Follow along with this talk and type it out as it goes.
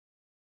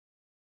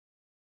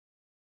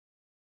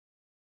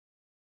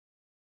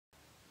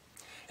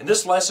In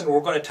this lesson,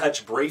 we're going to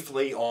touch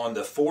briefly on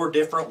the 4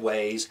 different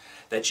ways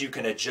that you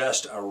can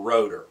adjust a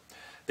rotor.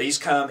 These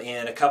come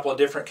in a couple of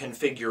different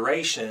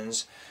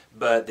configurations,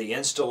 but the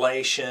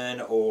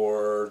installation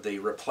or the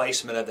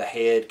replacement of the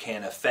head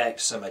can affect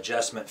some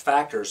adjustment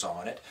factors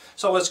on it.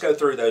 So let's go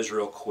through those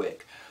real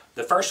quick.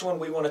 The first one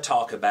we want to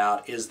talk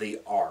about is the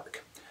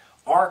arc.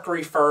 Arc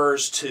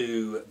refers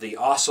to the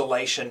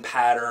oscillation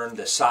pattern,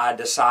 the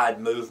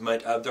side-to-side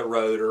movement of the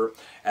rotor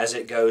as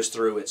it goes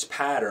through its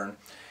pattern.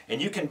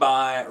 And you can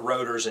buy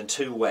rotors in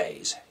 2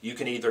 ways. You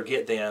can either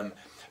get them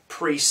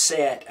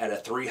preset at a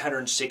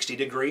 360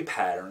 degree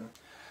pattern.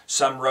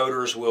 Some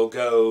rotors will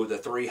go the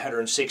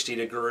 360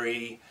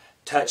 degree,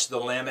 touch the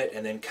limit,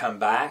 and then come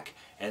back.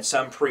 And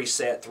some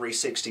preset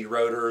 360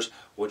 rotors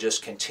will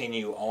just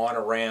continue on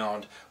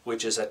around,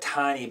 which is a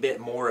tiny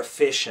bit more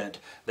efficient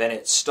than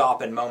it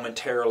stopping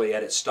momentarily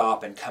at its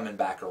stop and coming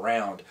back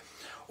around.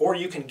 Or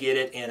you can get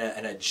it in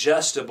an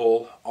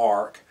adjustable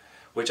arc,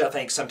 which I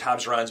think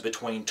sometimes runs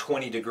between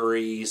 20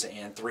 degrees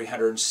and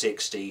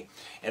 360.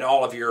 And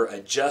all of your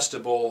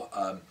adjustable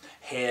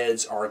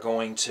heads are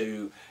going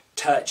to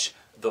touch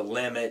the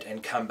limit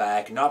and come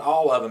back. Not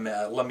all of them,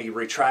 let me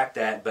retract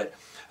that, but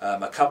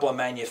a couple of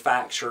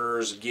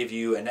manufacturers give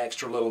you an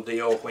extra little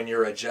deal when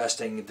you're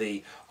adjusting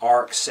the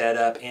arc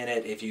setup in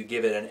it. If you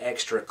give it an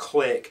extra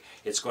click,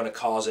 it's going to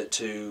cause it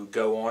to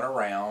go on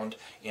around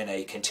in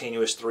a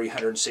continuous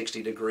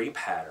 360 degree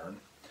pattern.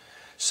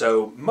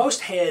 So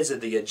most heads of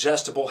the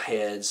adjustable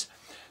heads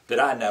that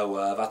I know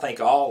of, I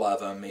think all of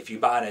them, if you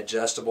buy an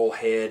adjustable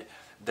head,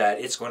 that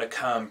it's going to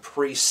come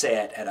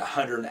preset at a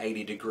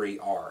 180 degree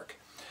arc.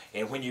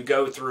 And when you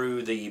go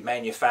through the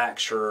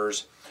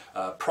manufacturer's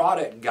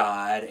product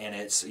guide and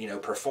its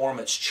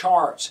performance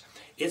charts,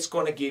 it's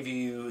going to give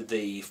you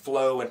the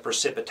flow and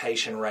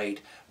precipitation rate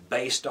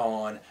based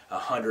on a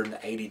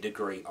 180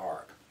 degree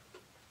arc.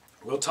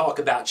 We'll talk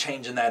about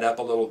changing that up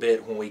a little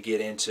bit when we get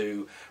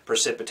into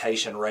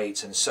precipitation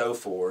rates and so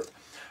forth,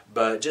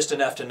 but just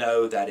enough to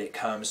know that it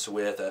comes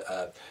with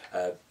a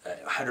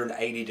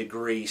 180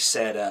 degree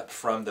setup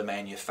from the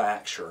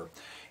manufacturer.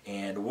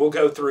 And we'll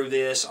go through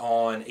this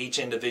on each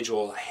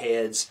individual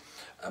head's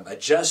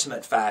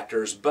adjustment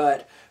factors,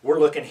 but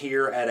we're looking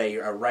here at a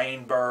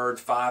Rainbird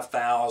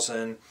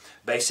 5000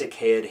 basic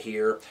head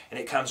here, and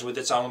it comes with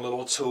its own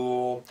little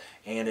tool,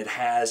 and it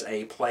has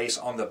a place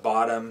on the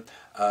bottom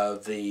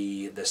of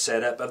the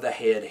setup of the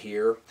head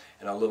here,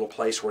 and a little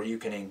place where you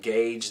can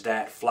engage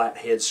that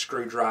flathead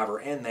screwdriver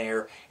in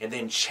there and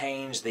then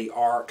change the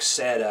arc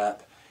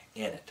setup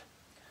in it.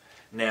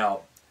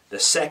 Now, the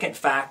second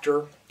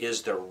factor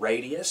is the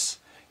radius,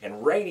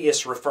 and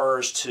radius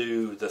refers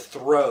to the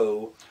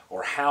throw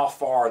or how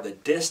far the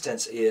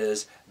distance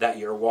is that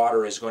your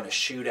water is going to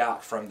shoot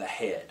out from the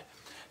head.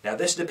 Now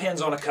this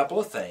depends on a couple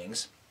of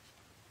things.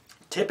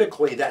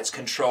 Typically that's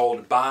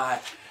controlled by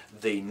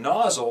the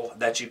nozzle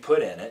that you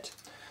put in it.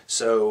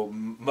 So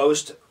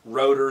most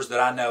rotors that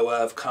I know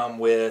of come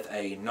with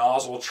a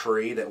nozzle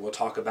tree that we'll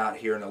talk about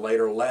here in a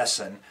later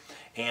lesson.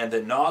 And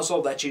the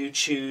nozzle that you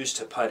choose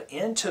to put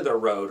into the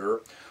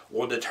rotor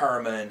will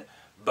determine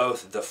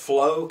both the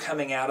flow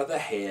coming out of the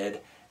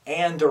head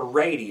and the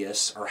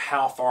radius, or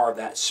how far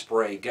that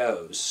spray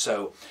goes.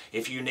 So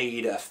if you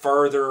need a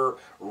further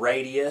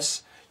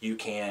radius, you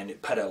can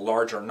put a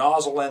larger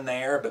nozzle in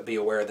there, but be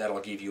aware that'll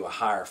give you a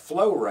higher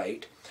flow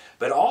rate.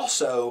 But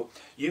also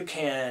you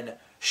can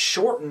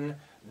shorten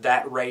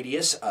that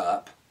radius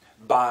up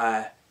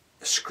by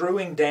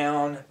screwing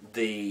down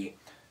the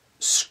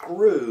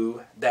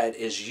screw that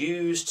is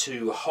used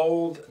to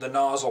hold the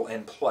nozzle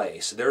in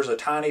place. There's a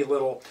tiny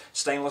little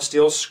stainless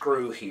steel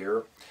screw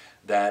here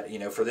that,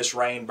 for this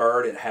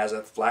Rainbird, it has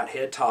a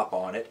flathead top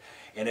on it.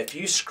 And if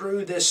you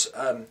screw this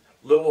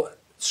little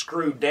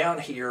screw down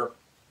here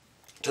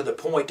to the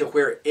point to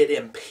where it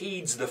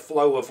impedes the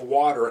flow of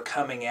water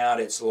coming out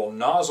its little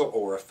nozzle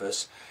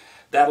orifice,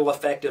 that'll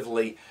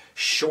effectively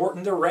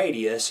shorten the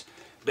radius,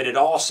 but it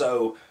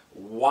also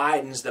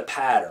widens the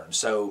pattern.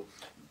 So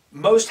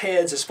most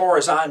heads, as far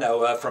as I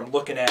know from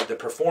looking at the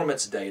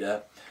performance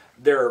data,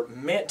 they're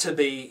meant to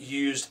be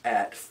used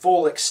at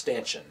full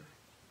extension.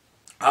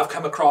 I've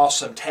come across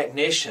some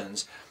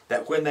technicians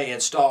that when they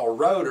install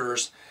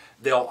rotors,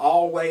 they'll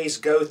always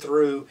go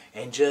through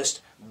and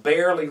just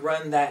barely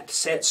run that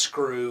set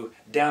screw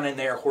down in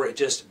there where it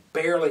just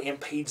barely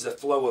impedes the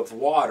flow of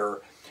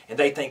water, and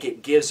they think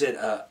it gives it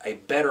a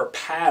better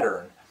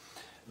pattern.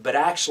 But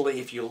actually,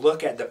 if you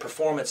look at the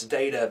performance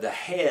data of the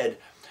head,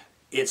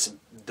 it's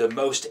the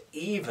most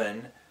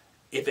even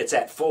if it's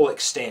at full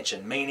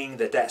extension, meaning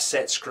that that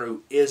set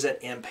screw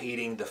isn't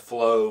impeding the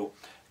flow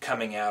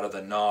coming out of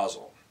the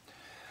nozzle.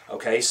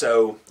 Okay,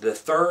 so the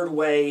third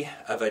way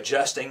of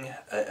adjusting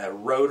a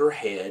rotor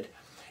head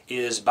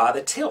is by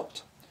the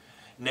tilt.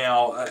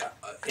 Now,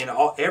 in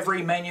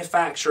every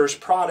manufacturer's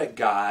product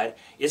guide,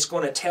 it's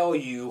going to tell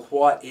you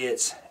what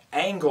its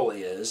angle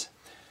is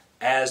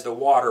as the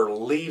water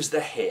leaves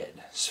the head.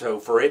 So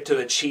for it to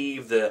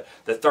achieve the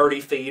 30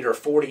 feet or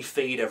 40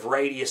 feet of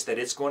radius that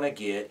it's going to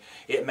get,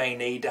 it may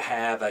need to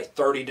have a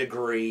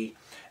 30-degree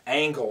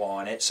angle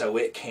on it so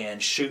it can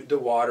shoot the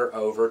water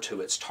over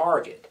to its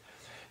target.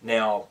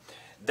 Now,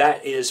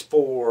 that is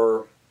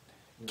for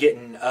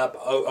getting up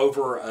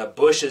over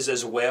bushes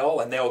as well,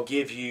 and they'll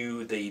give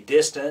you the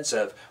distance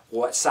of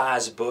what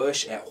size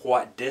bush at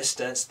what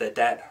distance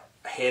that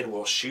head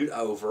will shoot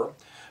over.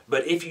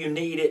 But if you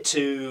need it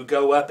to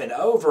go up and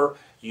over,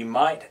 you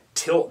might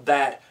tilt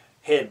that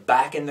head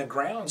back in the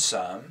ground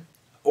some,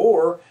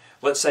 or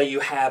let's say you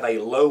have a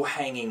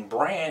low-hanging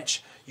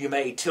branch, you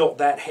may tilt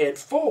that head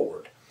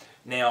forward.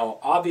 Now,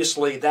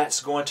 obviously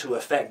that's going to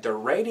affect the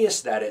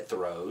radius that it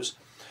throws.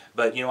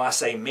 But I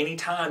say many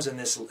times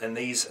in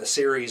these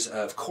series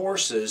of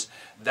courses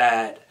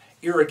that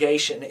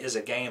irrigation is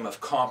a game of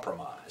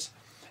compromise.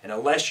 And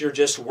unless you're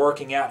just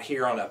working out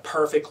here on a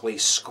perfectly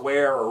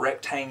square or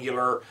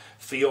rectangular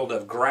field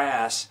of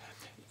grass,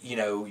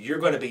 you're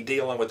going to be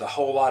dealing with a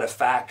whole lot of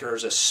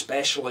factors,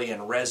 especially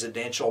in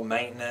residential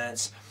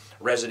maintenance,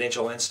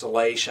 residential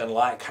installation,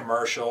 like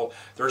commercial.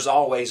 There's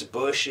always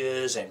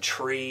bushes and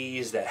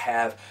trees that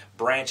have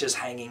branches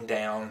hanging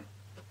down.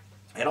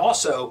 And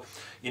also,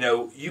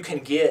 you can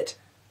get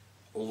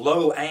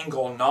low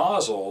angle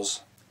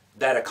nozzles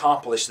that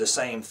accomplish the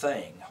same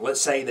thing.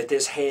 Let's say that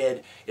this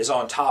head is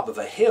on top of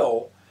a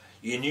hill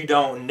and you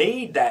don't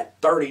need that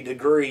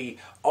 30-degree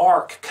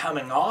arc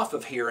coming off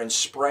of here and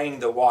spraying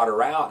the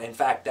water out. In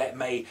fact, that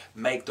may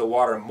make the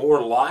water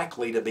more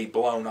likely to be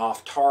blown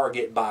off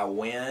target by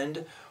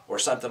wind or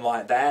something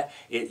like that.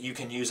 You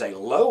can use a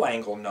low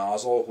angle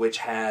nozzle which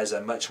has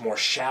a much more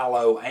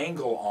shallow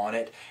angle on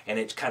it, and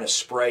it kind of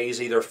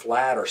sprays either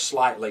flat or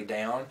slightly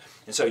down,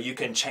 and so you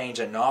can change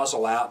a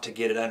nozzle out to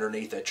get it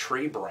underneath a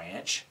tree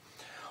branch.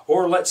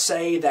 Or let's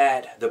say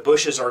that the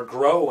bushes are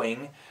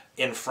growing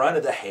in front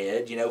of the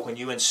head. When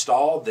you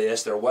installed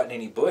this, there wasn't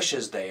any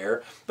bushes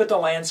there, but the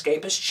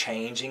landscape is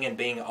changing and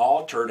being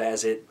altered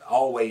as it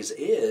always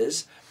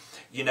is.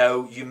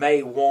 You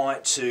may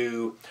want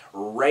to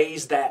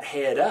raise that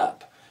head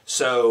up.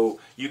 So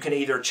you can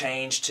either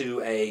change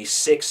to a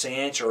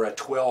 6-inch or a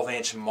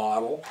 12-inch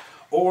model,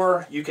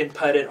 or you can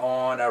put it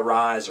on a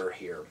riser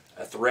here,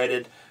 a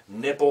threaded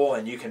nipple,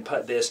 and you can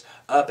put this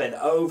up and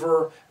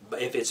over.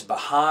 If it's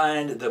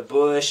behind the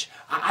bush,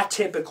 I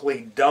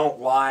typically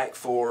don't like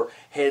for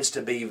heads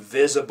to be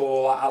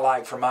visible. I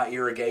like for my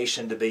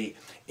irrigation to be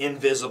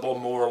invisible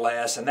more or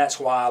less, and that's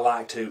why I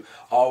like to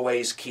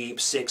always keep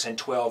 6 and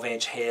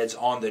 12-inch heads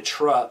on the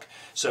truck,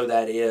 so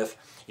that if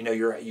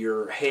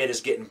your head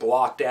is getting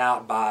blocked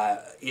out by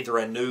either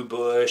a new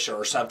bush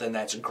or something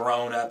that's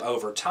grown up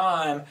over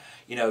time,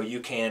 you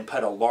can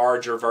put a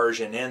larger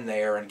version in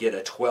there and get a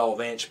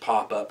 12-inch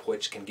pop-up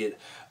which can get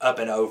up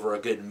and over a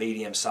good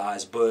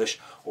medium-sized bush,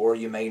 or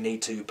you may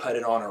need to put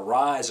it on a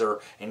riser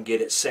and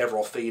get it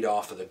several feet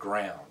off of the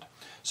ground.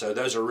 So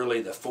those are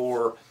really the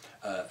 4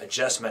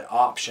 adjustment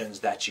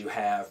options that you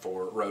have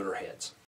for rotor heads.